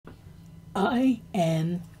I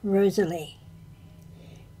am Rosalie.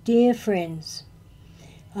 Dear friends,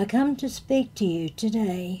 I come to speak to you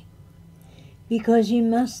today because you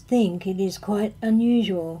must think it is quite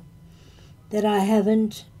unusual that I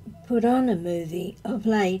haven't put on a movie of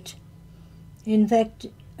late. In fact,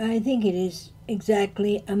 I think it is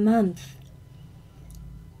exactly a month.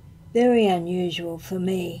 Very unusual for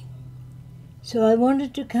me. So I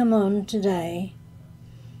wanted to come on today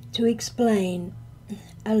to explain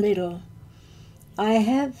a little. I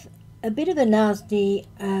have a bit of a nasty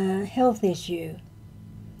health issue,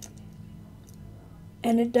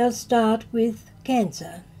 and it does start with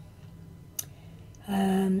cancer.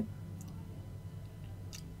 Not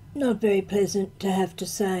very pleasant to have to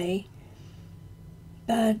say,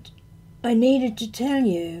 but I needed to tell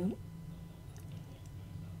you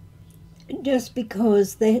just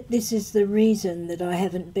because this is the reason that I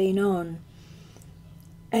haven't been on.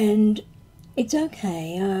 And it's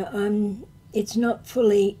okay. It's not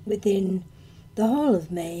fully within the whole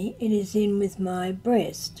of me. It is in with my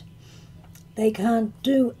breast. They can't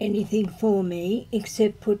do anything for me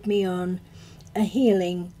except put me on a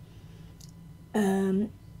healing,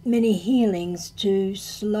 many healings to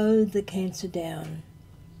slow the cancer down.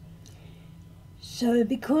 So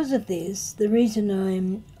because of this, the reason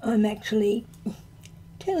I'm actually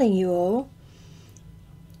telling you all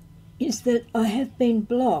is that I have been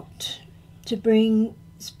blocked to bring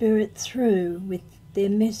Spirit through with their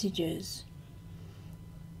messages.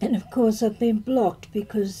 And of course I've been blocked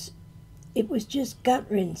because it was just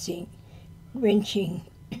gut-wrenching,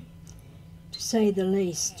 to say the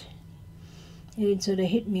least. It sort of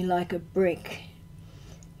hit me like a brick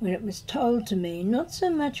when it was told to me. Not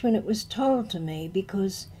so much when it was told to me,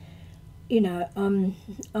 because, you know, I'm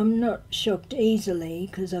not shocked easily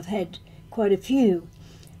because I've had quite a few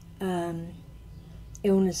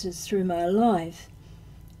illnesses through my life,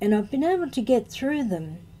 and I've been able to get through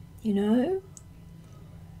them, you know.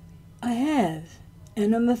 I have,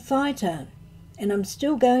 and I'm a fighter, and I'm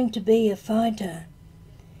still going to be a fighter.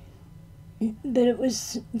 But it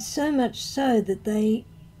was so much so that they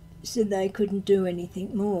said they couldn't do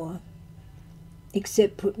anything more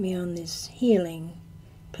except put me on this healing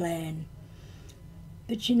plan.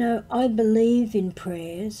 But you know, I believe in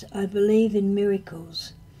prayers, I believe in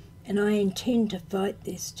miracles, and I intend to fight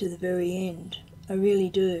this to the very end. I really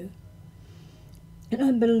do. And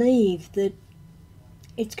I believe that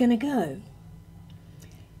it's going to go.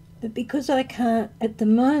 But because I can't at the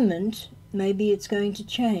moment, maybe it's going to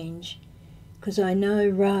change, because I know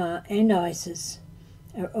Ra and Isis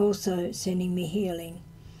are also sending me healing,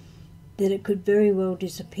 that it could very well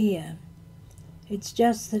disappear. It's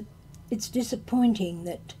just that it's disappointing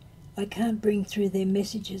that I can't bring through their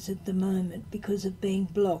messages at the moment because of being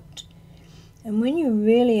blocked. And when you're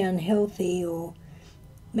really unhealthy, or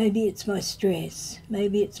maybe it's my stress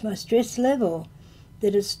level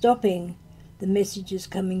that is stopping the messages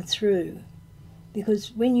coming through.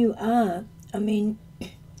 Because when you are,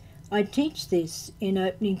 I teach this in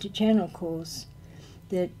Opening to Channel course,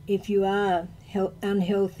 that if you are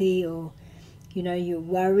unhealthy, or you know, you're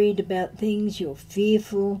worried about things, you're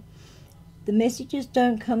fearful, the messages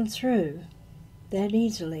don't come through that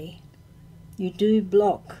easily. You do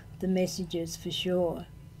block the messages for sure.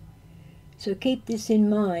 So keep this in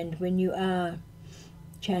mind when you are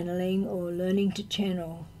channeling or learning to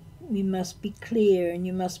channel. You must be clear and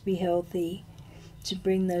you must be healthy to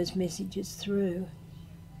bring those messages through.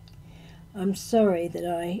 I'm sorry that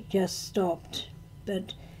I just stopped,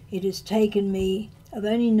 but it has taken me, I've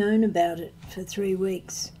only known about it for 3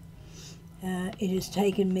 weeks. It has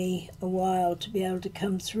taken me a while to be able to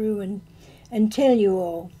come through and tell you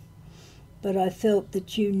all, but I felt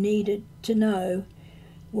that you needed to know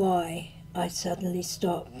why I suddenly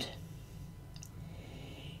stopped.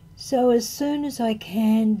 So as soon as I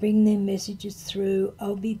can bring their messages through,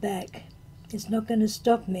 I'll be back. It's not going to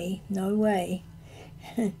stop me, no way,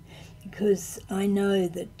 because I know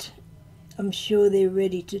that I'm sure they're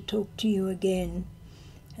ready to talk to you again.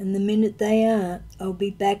 And the minute they are, I'll be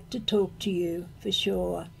back to talk to you for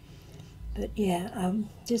sure. But yeah, I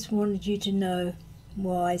just wanted you to know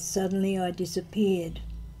why suddenly I disappeared.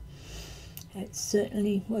 It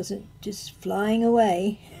certainly wasn't just flying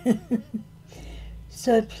away.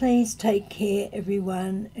 So please take care,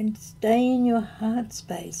 everyone, and stay in your heart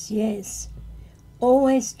space. Yes,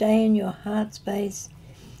 always stay in your heart space.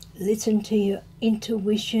 Listen to your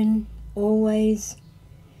intuition, always.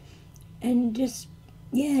 And just,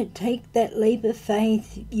 yeah, take that leap of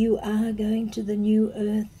faith. You are going to the new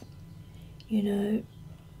earth, you know,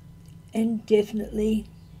 and definitely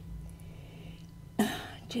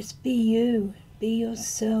just be you, be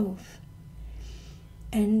yourself.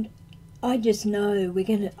 And I just know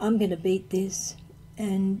I'm gonna beat this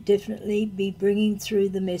and definitely be bringing through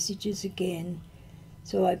the messages again.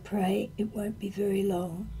 So I pray it won't be very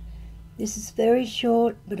long. This is very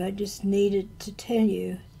short, but I just needed to tell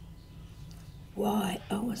you why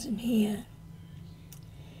I wasn't here.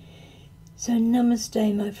 So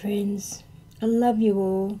namaste, my friends. I love you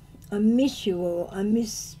all. I miss you all. I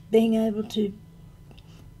miss being able to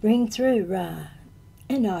bring through Ra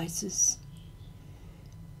and Isis.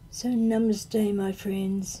 So namaste, my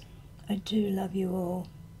friends. I do love you all.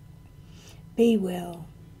 Be well.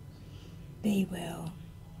 Be well.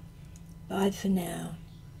 Bye for now.